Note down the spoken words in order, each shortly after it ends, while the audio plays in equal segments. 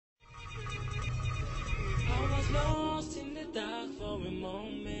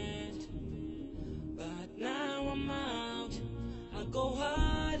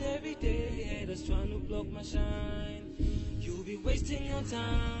my shine. You be wasting your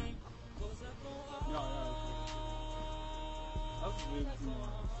time. Cause I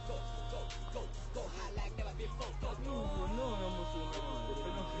go go high like never before. No.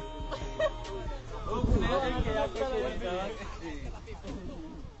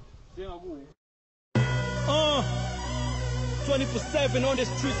 24/7 on the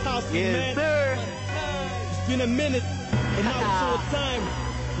streets, house, man. Sir. It's been a minute, and now it's our time.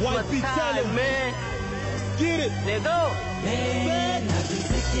 Why be telling, man? Get it. Let's go. Man, I've been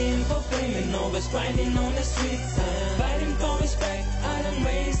seeking for fame and always grinding on the streets. Fighting for respect, I done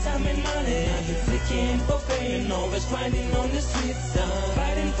raised time and money. I've been seeking for fame and always grinding on the streets.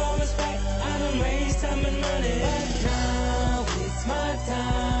 Fighting for respect, I done raised time and money. But now it's my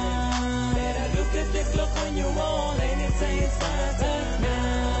time. Better look at the clock on your wall and it say it's my time.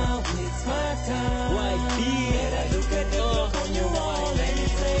 Now it's my time. Why be? Better look at the clock on your wall and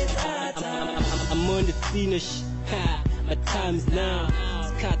it say it's my time. I'm on the finish. Ha, my time is now.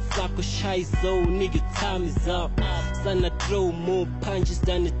 Skat sako shy so nigga, time is up. Son, I throw more punches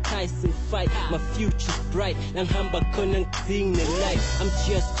than the Tyson fight. My future's bright. Lang hamba ko nang sing the light. I'm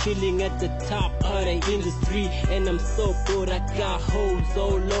just chilling at the top of the industry, and I'm so good. I got hoes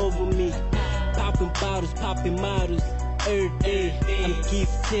all over me. Popping bottles, popping models. Every day, I'm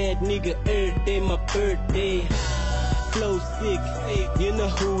gifted, nigga. Every day, my birthday. Flow sick, you know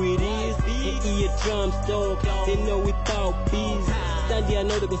who it is. They eat drums, dog. They know without bees. Standing, I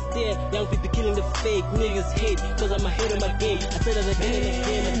know they gon' stare. Young people killing the fake niggas hate. Cause I'm ahead of my game. I said that again and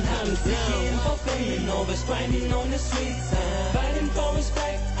again. My time is Seeking now. for fame, always grinding on the streets. Fighting for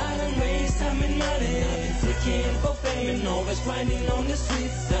respect, I done raised time and money. I've been seeking for fame, always grinding on the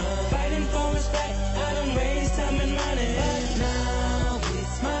streets. Fighting for respect, I done raised time and money. But now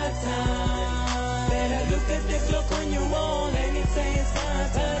it's my time. Better look at the clock on your wall and it say it's my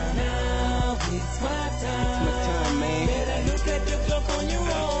time. Now it's my time. My time, man. Better look at the clock on your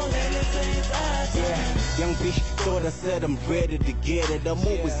wall and it say it's my time. Young bitch thought I said I'm ready to get it. I'm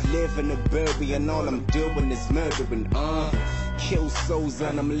always living a bury and all I'm doing is murdering, kill souls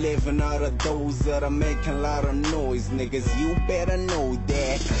and I'm living out of those that are making a lot of noise. Niggas, you better know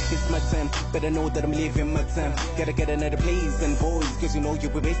that it's my time, better know that I'm living my time. Gotta get another place and boys, cause you know you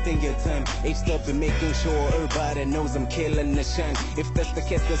be wasting your time. Aged up and making sure everybody knows I'm killing the shine. If that's the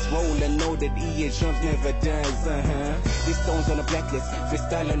case, let's roll and know that E.A. Drums never dies, These stones on the blacklist,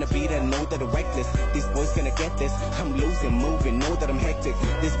 freestyle on the beat, I know that I'm reckless. These boys gonna get this, I'm losing, moving, know that I'm hectic.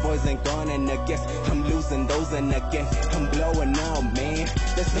 These boys ain't gone and I guess I'm losing those and again I'm blowing out, man.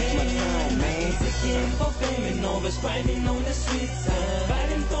 This is my time, man. Seeking for fame and always grinding on the streets.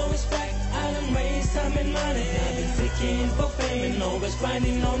 Fighting for respect, I done raised time and money. I've been seeking for fame and always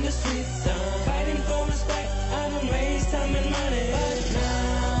grinding on the streets. Fighting for respect, I done raised time and money. But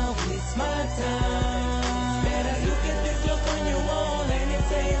now it's my time. Better look at the clock on your wall and it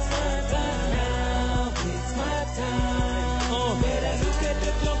say it's my time. Now it's my time. Better look at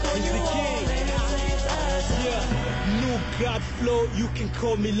the clock on your wall and it say it's my time. Yeah, new God flow, you can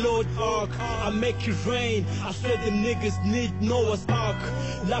call me Lord Ark. I make it rain, I swear the niggas need Noah's Ark.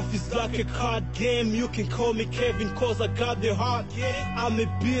 Life is like a card game, you can call me Kevin cause I got the heart. I'm a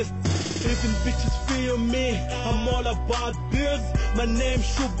beast, even bitches feel me. I'm all about bills, my name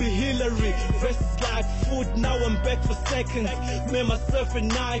should be Hillary. Rest is like food, now I'm back for seconds. Me, myself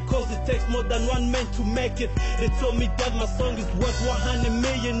and I, cause it takes more than one man to make it. They told me that my song is worth 100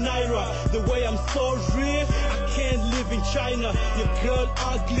 million naira. The way I'm so real, I can't live in China. Your girl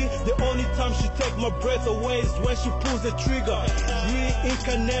ugly, the only time she take my breath away is when she pulls the trigger.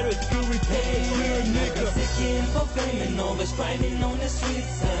 Reincarnated spirit of a real nigga. Seeking for fame and always grinding on the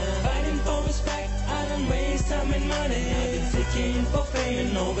streets. Fighting for respect, I done raised time and money. I've been seeking for fame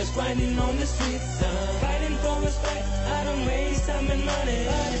and always grinding on the streets. Fighting for respect, I done raised time and money.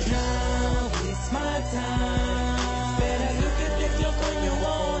 But now it's my time. Better look at the clock on your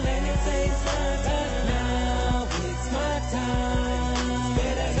wall and it say it's my time. Now it's my time.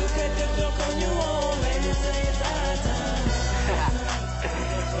 Better look at the clock on your wall and it say it's our time.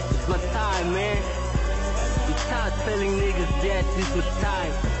 It's my time, man. I'm tired telling niggas that this is my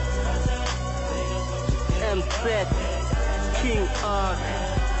time. M-Set, King Ark,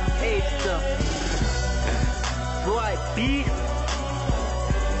 Abster, Dwight B,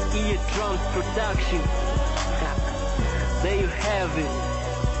 E.A. Drums Production. There you have it.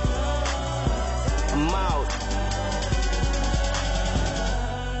 I'm out.